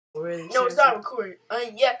really. No, it's not recording.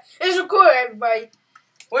 Yeah, it's recording, everybody.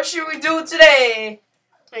 What should we do today?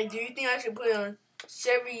 Hey, do you think I should put on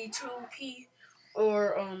 72p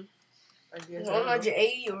or I guess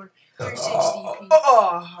 180 or 360p?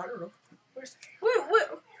 I don't know. What?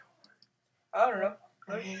 I don't know.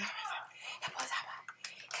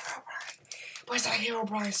 Where's that Hero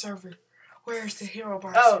Brian server? Where's the Hero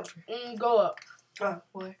Brian server? Go up.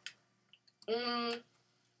 What?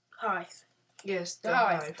 Hive. Yes, the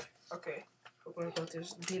Hive. Okay. We're gonna go to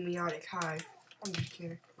this demonic Hive. I'm just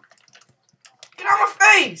kidding. Get out of my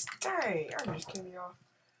face! Dang, I'm just kidding, y'all.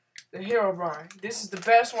 The Hero Brian. This is the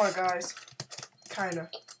best one, guys. Kinda.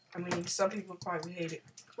 I mean, some people probably hate it.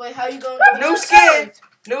 Wait, how you gonna New skin!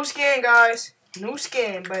 New skin, guys. New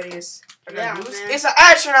skin, buddies. Yeah, man. It's an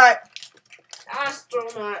astronaut.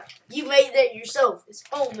 Astronaut. You made that yourself. It's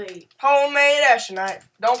homemade. Homemade astronaut.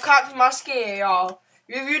 Don't copy my skin, y'all.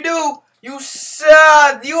 If you do, you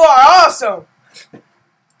suck. You are awesome.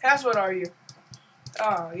 That's what are you.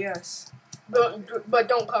 Oh, yes. But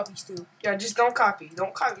don't copy, Stu. Yeah, just don't copy.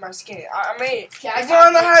 Don't copy my skin. I mean, if you Can I want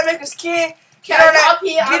to know copy how to make a skin, Can I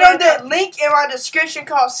copy it? get on that link in my description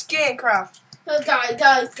called Skincraft.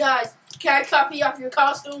 Guys. Can I copy off your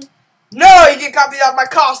costume? No, you can copy off my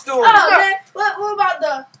costume. Oh, man. What about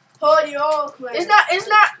the hoodie all?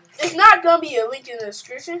 It's not gonna be a link in the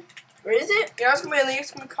description. Or is it? Yeah, it's gonna be a link. It's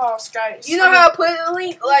gonna be called Sky. You know how to put a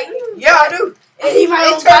link? Like, yeah, I do.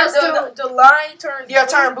 It's got the line turns blue.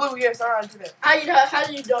 turn blue. Yes, I know how to do that. How do you know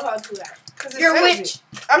how to do that? You're a witch.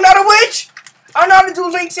 I'm not a witch. I know how to do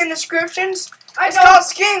links in descriptions. It's called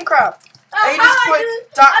Skincraft. And you just put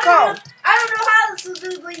 .com. I don't know how to do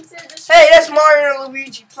links in descriptions. Hey, that's Mario and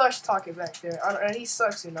Luigi plush talking back there. And he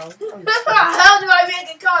sucks, you know. How do I make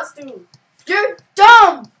a costume? You're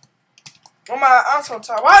dumb. I'm so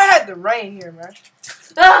tired. Why I had the rain here, man?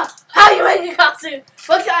 How you make a costume?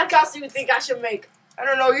 What kind of costume do you think I should make? I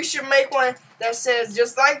don't know. You should make one that says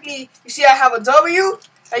just like me. You see, I have a W,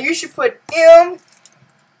 and you should put LP.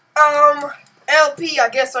 I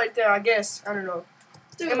guess right there. I don't know.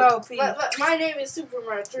 Dude, MLP. my name is Super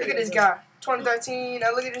Mario 3. Look at this guy. 2013.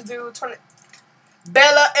 Now look at this dude.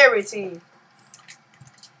 Bella everything.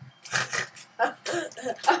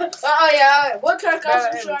 Yeah. What kind of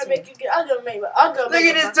costume should I make? I'm gonna make. Look at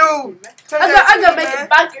this dude. I'm gonna make a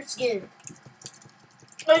biker skin.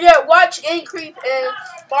 Oh yeah, watch In Creep and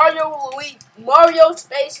Mario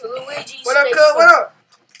Space Luigi. What up, cuz? What up?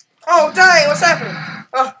 Oh dang, what's happening?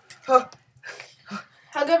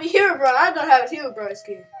 I'm gonna be Hero Brian. I'm gonna have a Hero Brian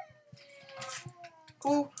skin.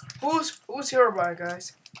 Who's Hero Brian,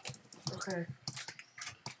 guys? Okay.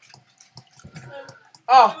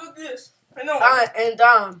 Oh, look at this. I know.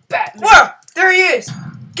 I'm Batman. Whoa! There he is!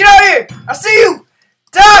 Get out of here! I see you!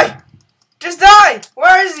 Die! Just die!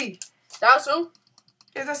 Where is he? That's him?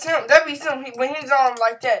 Yeah, that's him. That be him. When he's on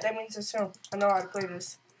like that, that means it's him. I know how to play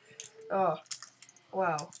this. Oh.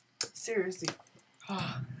 Wow. Seriously.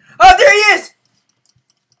 Oh, there he is!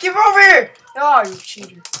 Get over here! Oh, you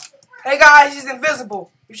cheater. Hey guys, he's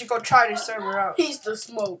invisible. You should go try this server out. He's the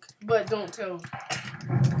smoke, but don't tell him.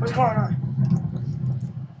 What's going on?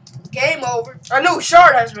 Game over. A new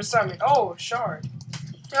shard has been summoned. Oh, shard.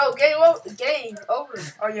 No, game over. Game over.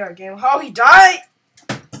 Oh yeah, game. Oh, he died?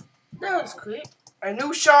 That was quick. A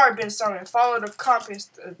new shard been summoned. Follow the compass.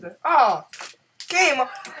 Game.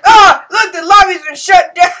 Look, the lobby's been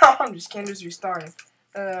shut down. I'm just kidding. Just restarting.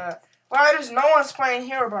 Why does no one's playing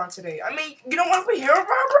Hero Brian today? I mean, you don't want to play Hero Brian,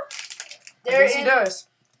 bro? Yes, he does.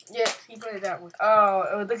 Yeah, he played that one.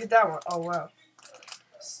 Oh, look at that one. Oh wow.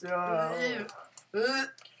 So.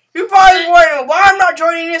 You probably wondering why I'm not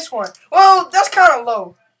joining this one. Well, that's kind of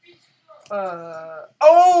low.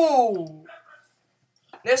 Oh.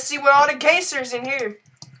 Let's see what all the gangsters in here.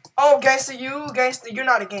 Oh, gangster you, gangster, you're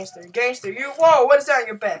not a gangster. Gangster you. Whoa, what is that on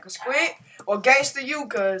your back? A squid? Or gangster you,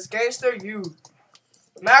 cuz gangster you.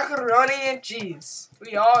 Macaroni and cheese.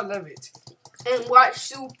 We all love it. And watch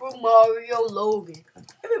Super Mario Logan.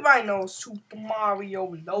 Everybody knows Super Mario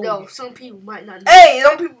Logan. No, some people might not know. Hey,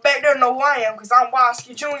 some people back there know who I am, because I'm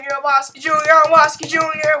Waiskii Jr., Waiskii Jr., Waiskii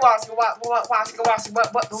Jr.,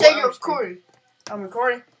 Waiskii. Say you're recording. I'm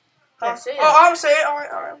recording? Huh? Yeah, say it. Oh, I'm saying it.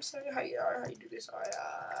 Alright, I'm saying it. How you do this? Alright.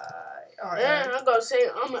 Yeah, I'm gonna say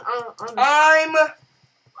it.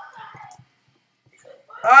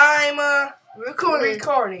 I'm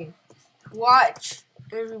recording. Watch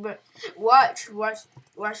everybody. Watch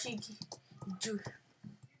Waiskii.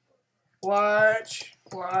 Watch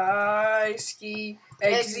Waiskii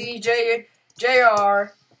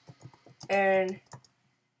XZJR and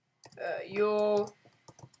you'll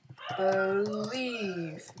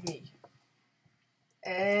believe me.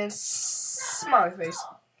 And smiley face.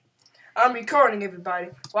 I'm recording, everybody.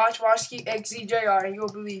 Watch Waiskii XZJR and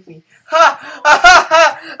you'll believe me. Ha!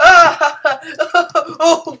 Ha! Ha! Ha!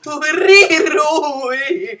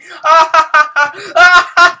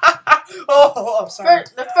 Oh, oh, I'm sorry.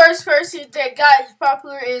 The first person that got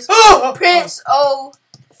popular is Prince O.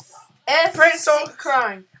 F. Prince O.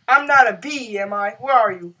 Crime. I'm not a bee, am I? Where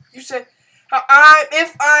are you? You said, Alright.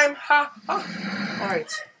 It's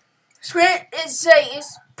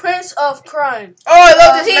Prince of Crime. Oh, I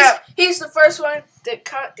love this map. He's the first one that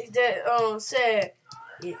said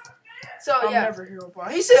it. So I'm never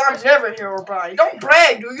Herobrine. He said I'm never Herobrine. Don't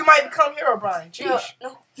brag, dude. You might become Herobrine.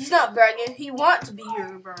 No, he's not bragging. He wants to be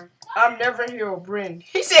Herobrine. I'm never Herobrine.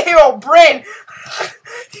 He said Herobrine.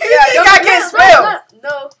 I can't spell.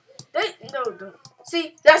 No.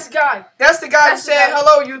 See, that's the guy. That's the guy who said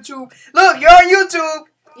hello, YouTube. Look, you're on YouTube.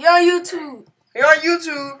 You're on YouTube. You're on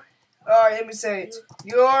YouTube. Alright, let me say it.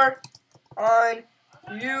 You're on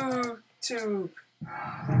YouTube.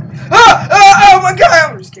 Oh my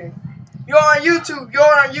god, I'm just kidding. You're on YouTube. You're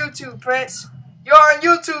on YouTube, Prince. You're on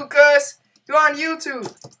YouTube, cuz. You're on YouTube.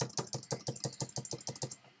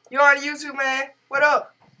 You're on YouTube, man. What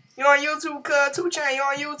up? You're on YouTube, cuz. 2 Chain, you're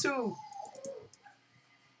on YouTube.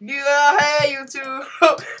 Hey, YouTube.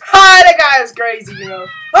 Hi, that guy is crazy, you know.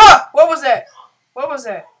 Ah! What was that? What was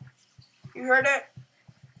that? You heard that?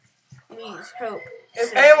 Needs help.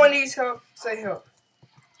 If anyone needs help, say help.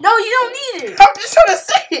 No, you don't need it. I'm just trying to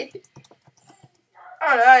say it.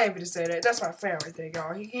 I ain't gonna say that. That's my fan right there,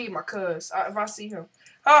 y'all. He my cuz. If I see him.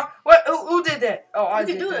 Huh? What? Who did that? Oh, I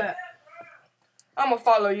did that. I'm gonna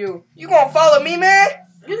follow you. You gonna follow me, man?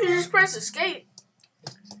 You can just press escape.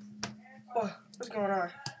 What's going on?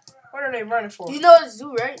 What are they running for? You know what to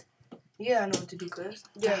do, right? Yeah, I know what to do, cuz.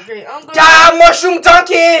 Yeah, great. Mushroom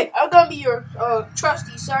donkey! I'm gonna be your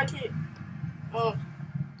trusty sidekick.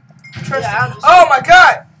 Trusty. Yeah, oh my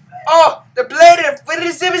god! Oh, the blade of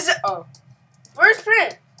oh. Where's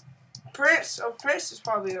Prince? Prince? Oh, Prince is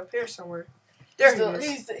probably up here somewhere. There he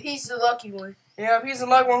is. He's the lucky one. Yeah, he's the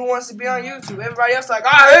lucky one who wants to be on YouTube. Everybody else like,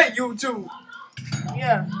 I hate YouTube.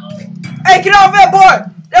 Yeah. Hey, get off that boy!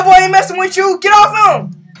 That boy ain't messing with you. Get off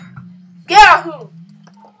him! Get off him!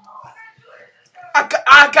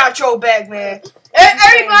 I got your back, man.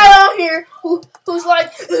 Everybody on here who's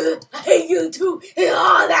like, I hate YouTube and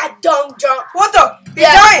all that dumb junk. What the? He's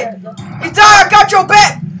dying. He's dying. I got your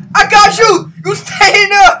back. I got you. You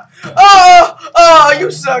staying up. Oh,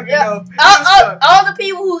 you suck. Yeah. All the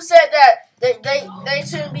people who said that they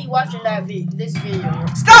shouldn't be watching this video.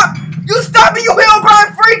 Stop! You stop it, you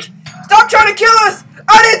Herobrine freak! Stop trying to kill us!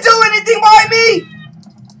 I didn't do anything by me!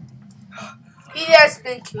 He has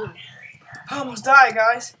been killed. I almost died,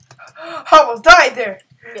 guys. I almost died there.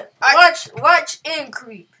 Yeah. Watch and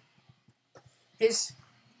creep. His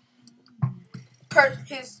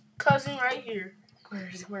cousin right here.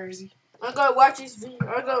 Where is he? I'm gonna watch his video.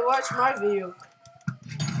 I'm gonna watch my video.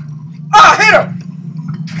 Ah, hit him!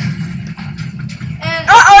 And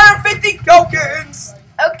I earned 50 tokens.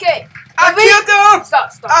 Okay. I killed him.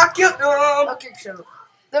 Stop. I killed him. Okay, shut up.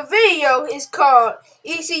 The video is called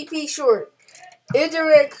ECP Short.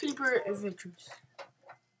 Internet Creeper Adventures.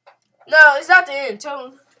 No, it's not the end. Tell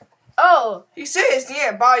him. Oh. He said it's the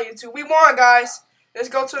end. Bye, YouTube. We won, guys. Let's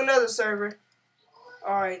go to another server.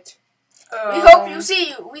 Alright. We hope you see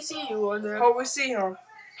you. We see you on there. Hope we see him.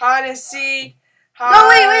 Hide and seek. No,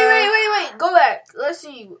 wait. Go back. Let's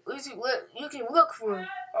see. You can look for him.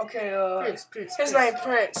 Okay, Prince. His name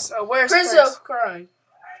Prince. Where's Prince of Crime.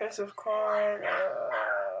 Prince of Crime.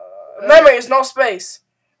 Remember, there's no space.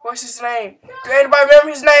 What's his name? Do anybody remember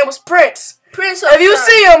his name was Prince? Prince of If you Crime.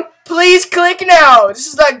 see him, please click now. This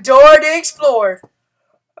is like Dora the Explorer.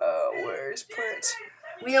 Where's Prince?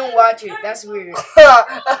 We don't watch it. That's weird.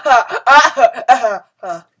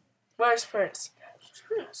 Where's Prince?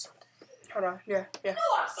 Hold on. Yeah.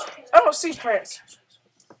 I don't see Prince.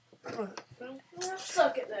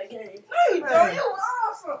 Suck at that game. Hey, bro, you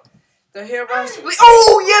awesome. The Herobrine split.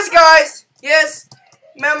 Oh, yes, guys. Yes.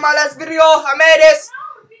 Remember my last video? I made this.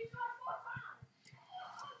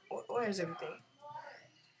 Where is everything?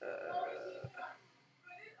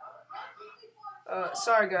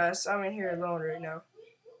 Sorry, guys. I'm in here alone right now.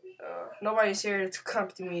 Nobody's here to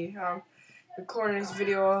accompany me. I'm recording this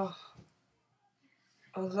video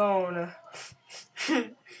alone.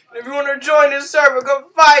 If you want to join this server,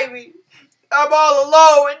 come find me. I'm all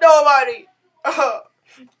alone with nobody. I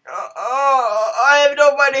have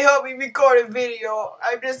nobody help me record a video.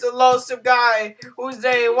 I'm just a lonesome guy whose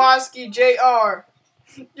name Waiskii JR.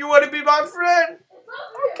 You want to be my friend?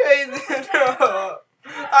 Okay then.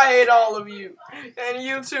 I hate all of you. And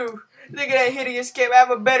you too. Look at that hideous cape. I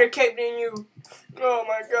have a better cape than you. Oh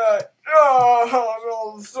my god.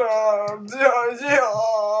 Oh, no, son.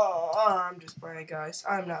 I'm just playing, guys.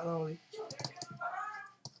 I'm not lonely.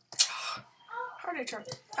 How are they trying?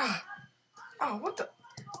 Oh, what the?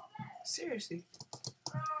 Seriously?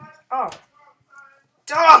 Oh.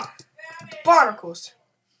 Duh! Barnacles.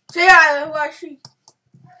 Say hi, Waiskii.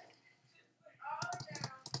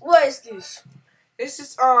 What is this? This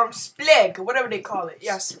is spleg, whatever they call it.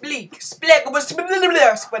 Yeah, spleek. Spleg.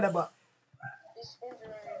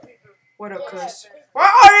 What up, cuz? Why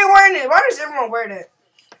are they wearing it? Why does everyone wear that?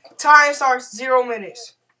 Time starts 0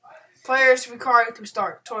 minutes. Players required to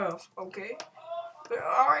start 12. Okay.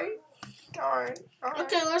 Alright.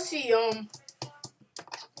 Okay, let's see.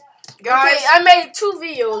 Guys. Okay, I made 2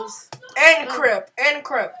 videos. And crep.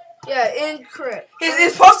 Yeah, in crep.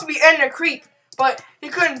 It's supposed to be in the creep, but he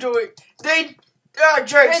couldn't do it. They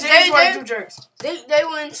jerks. They just want to do jerks. They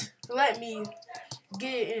wouldn't let me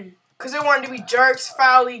get in. Because they wanted to be jerks,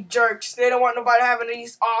 foully jerks. They don't want nobody having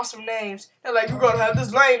these awesome names. They're like, you gotta have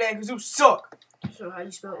this lame name because you suck. So how you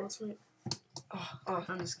spell ultimate?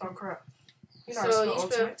 I'm just crap. You know So how to spell you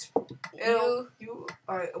ultimate.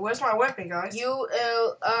 Alright, where's my weapon, guys?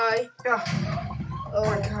 U-L-I. Yeah. Oh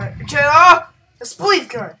my god. Get off! The spleef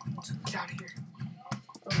gun! Get out of here.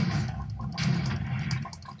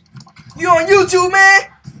 You on YouTube, man?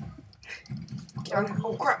 Get out of here.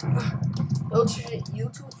 Oh crap. Ultimate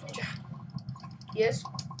YouTube? Yes.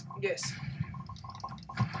 Yes.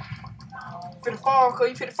 You finna fall, cuz.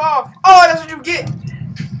 You finna fall. Oh, that's what you get.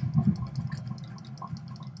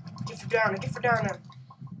 Get for down there.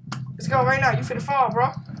 Let's go right now. You finna fall,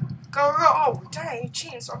 bro. Go. Oh, dang. You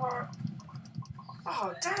cheating so hard.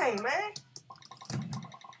 Oh, dang, man.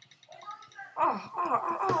 Oh.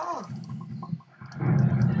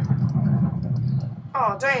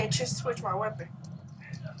 Oh, dang. Just switch my weapon.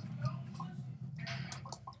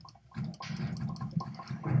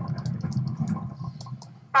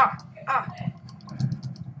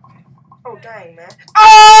 Oh, dang, man.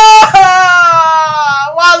 Ah!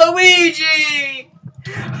 Waluigi!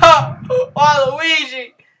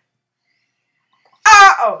 Waluigi!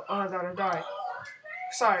 Ah! Oh, I thought I died.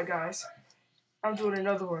 Sorry, guys. I'm doing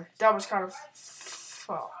another one. That was kind of...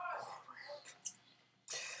 Oh.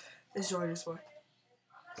 Let's join this one.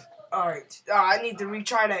 Alright. I need to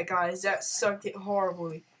retry that, guys. That sucked it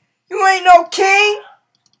horribly. You ain't no king!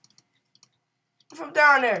 Get from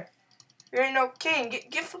down there. You ain't no king.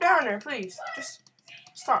 Get from down there, please. Just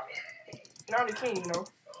stop. Not a king, you know.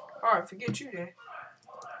 Alright, forget you then.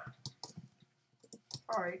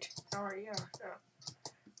 Alright, yeah.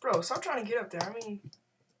 Bro, stop trying to get up there. I mean...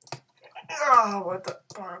 Oh, what the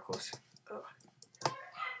barnacles. Ugh.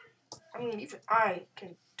 I mean, even I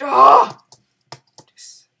can... Oh!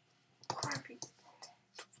 Just crappy.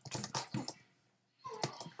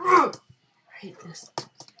 I hate this.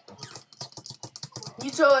 You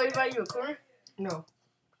told everybody you're a corner? No.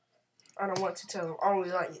 I don't want to tell them. I only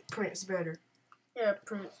like Prince better. Yeah,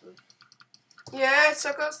 Prince. Yeah,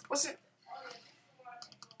 suckers. What's it?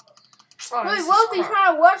 Oh, wait, what if he's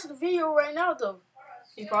trying to watch the video right now, though?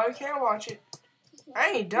 He probably can't watch it.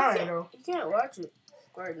 I ain't done, though. He can't watch it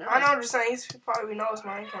right now. I know, I'm just saying, he probably knows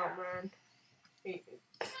my account, man. He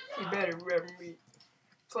better remember me.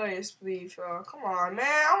 Play Spleef. Come on, man.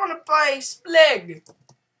 I want to play Spleg.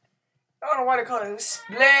 I don't know why they call it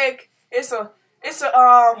Spleg. It's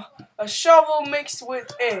a shovel mixed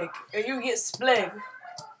with egg, and you get Spleg.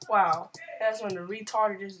 Wow, that's when the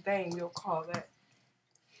retardedest name you'll call that.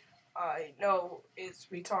 I know it's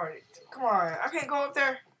retarded. Come on, I can't go up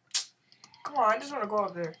there. Come on, I just want to go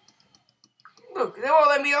up there. Look, they won't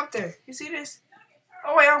let me up there. You see this?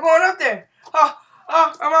 Oh wait, I'm going up there. Oh,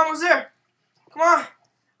 I'm almost there. Come on.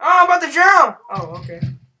 Oh, I'm about to drown. Oh, okay.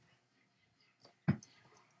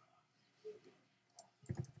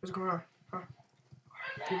 What's going on? Huh?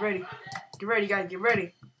 Get ready. Get ready, guys. Get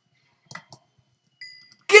ready.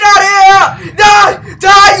 Get out of here! Die!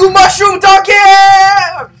 Die, you mushroom donkey!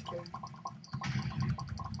 I'm just kidding.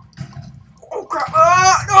 Oh, crap.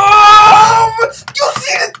 No! You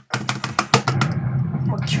see it? I'm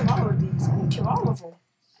gonna kill all of these. I'm gonna kill all of them.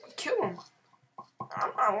 I'm gonna kill them.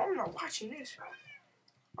 I'm not watching this.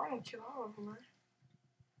 I'm gonna kill all of them, man.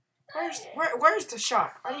 Where's the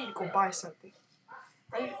shop? I need to go buy something.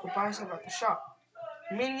 I need to go buy something at the shop.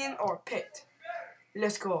 Minion or pet?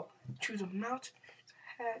 Let's go. Choose a mount,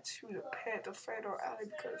 hat, choose a pet, a friend or ally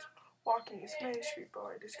because walking is Main Street,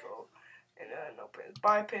 boy. Let's go. And no pets.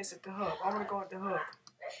 Buy pets at the hub. I'm gonna go at the hub.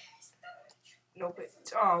 No pets.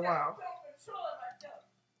 Oh wow.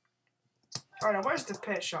 Alright, now where's the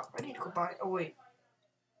pet shop? I need to go buy. Oh wait.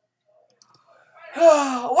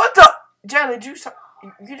 What the? Jelly, did you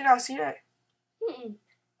did not see that? Mm-mm.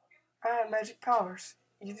 I I have magic powers.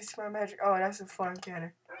 You just my magic. Oh, that's a fun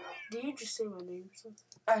cannon. Did you just say my name or something?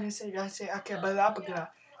 I didn't say. I said I can't balabaga.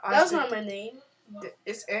 That's not my name.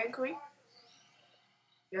 It's Anqui.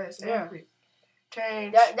 Yeah, it's Yeah. Anqui.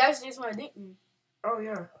 Change. That's just my nickname. Oh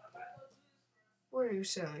yeah. What are you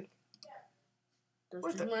selling?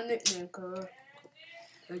 That's just my nickname, cuz.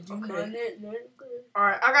 That's just my nickname, cuz.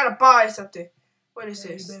 Alright, I gotta buy something. What is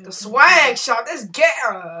this? The swag shop. This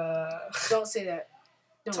Don't say that.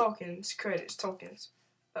 Don't. Tokens, credits, tokens.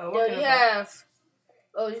 Yo, you have.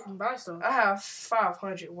 Oh, you can buy stuff. I have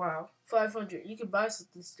 500. Wow. 500. You can buy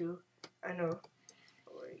something still. I know.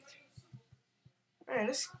 Wait. Man,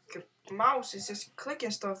 this mouse is just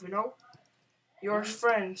clicking stuff, you know? Your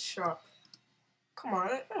friend's shop. Come on,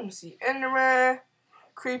 let me see. Enderman,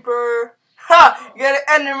 Creeper. Ha! You got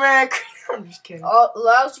an Enderman. I'm just kidding.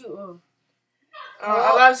 Allows you.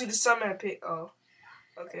 Allows you to summon a pig. Oh,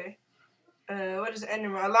 okay. What is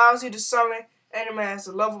Enderman? Allows you to summon Enderman as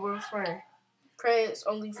a lovable friend. Credits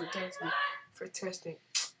only for testing. For testing.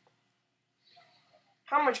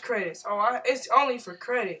 How much credits? Oh, it's only for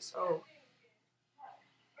credits. Oh.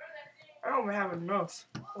 I don't even have enough.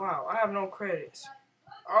 Wow, I have no credits.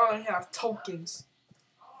 I only have tokens.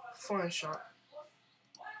 Fun shop.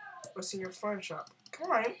 What's in your fun shop?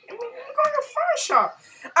 Come on, I'm going to your fun shop.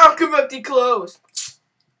 I'll give up the clothes.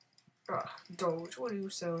 Doge, what are you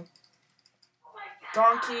selling?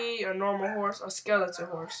 Donkey, a normal horse, a skeleton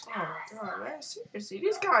horse. Oh my god, man, seriously,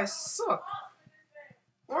 these guys suck.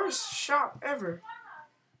 Worst shop ever.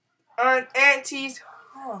 Aunties.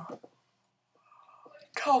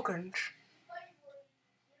 Tokens.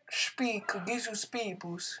 Speed could give you speed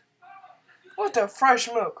boost. What the fresh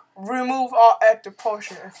milk? Remove all active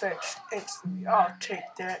potion effects instantly. I'll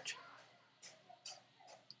take that.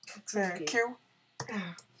 Thank you.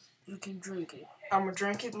 You can drink it. I'm gonna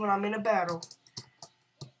drink it when I'm in a battle.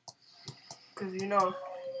 Cause you know,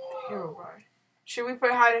 hero guy. Should we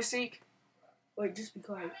play hide and seek? Wait, just be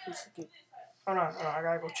quiet for a second. Hold on, I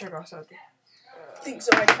gotta go check out something. I think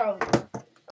somebody called me.